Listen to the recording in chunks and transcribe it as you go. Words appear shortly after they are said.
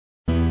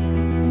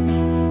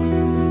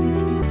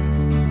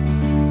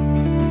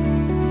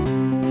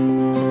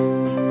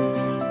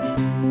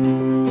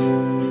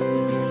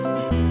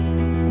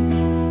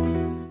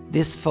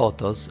These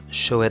photos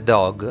show a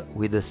dog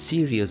with a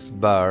serious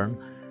burn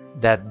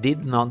that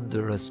did not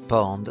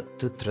respond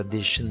to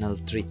traditional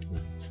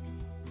treatment.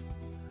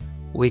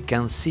 We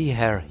can see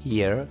her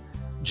here,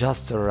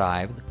 just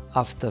arrived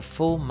after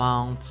 4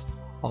 months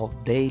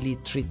of daily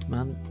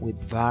treatment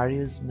with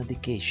various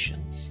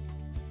medications.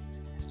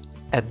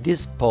 At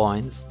this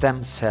point,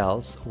 stem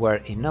cells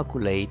were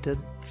inoculated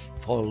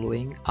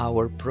following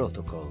our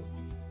protocol,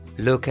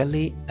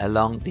 locally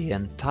along the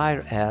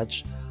entire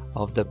edge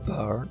of the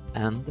burn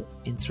and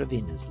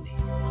intravenously.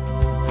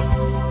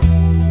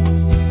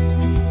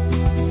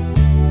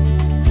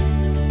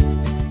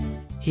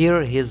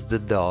 Here is the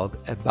dog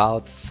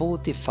about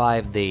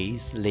 45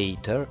 days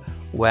later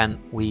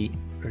when we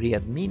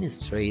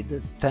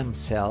readministered stem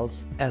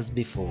cells as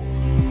before.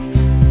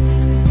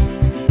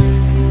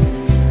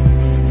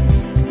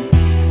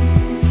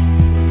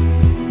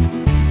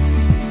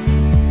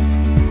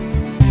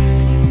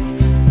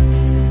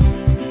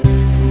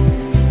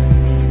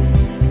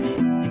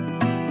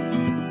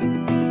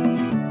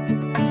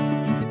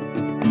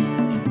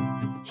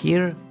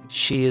 Here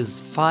she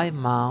is 5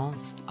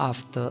 months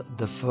after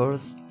the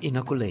first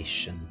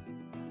inoculation.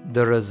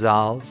 The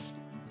results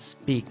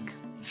speak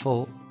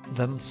for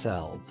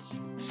themselves.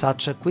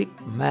 Such a quick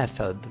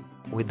method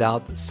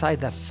without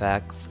side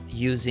effects,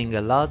 using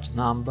a large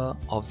number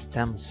of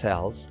stem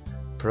cells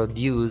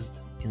produced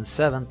in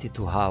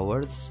 72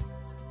 hours,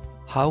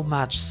 how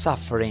much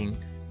suffering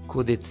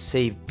could it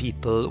save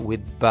people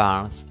with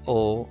burns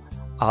or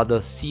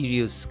other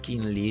serious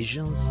skin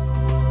lesions?